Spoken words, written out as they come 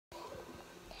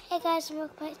Hey guys, and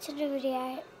welcome back to the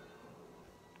video.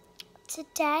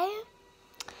 Today,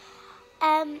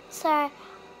 so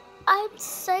I'm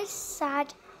so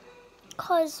sad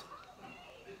because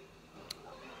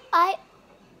I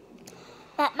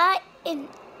met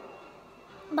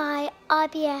my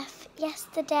IBF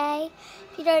yesterday.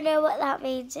 If you don't know what that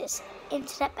means, it's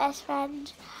internet best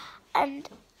friend, and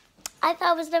I thought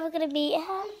I was never going to meet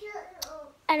her,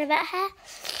 and I met her,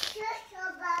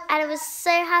 and I was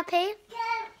so happy.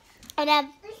 And I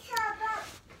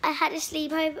had a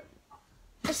sleepover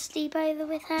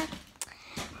with her,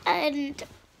 and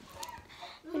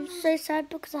I'm so sad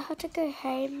because I had to go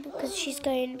home because she's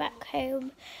going back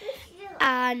home,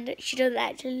 and she doesn't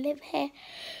actually live here.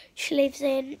 She lives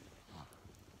in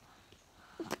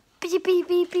beep beep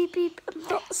beep beep beep. I'm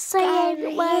not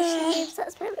saying where she lives.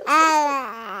 That's my little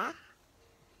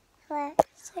sister.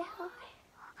 Say hi.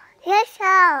 Yes,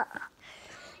 sir.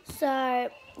 So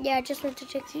yeah, I just wanted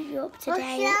to keep you up to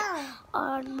date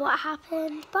on what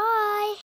happened. Bye.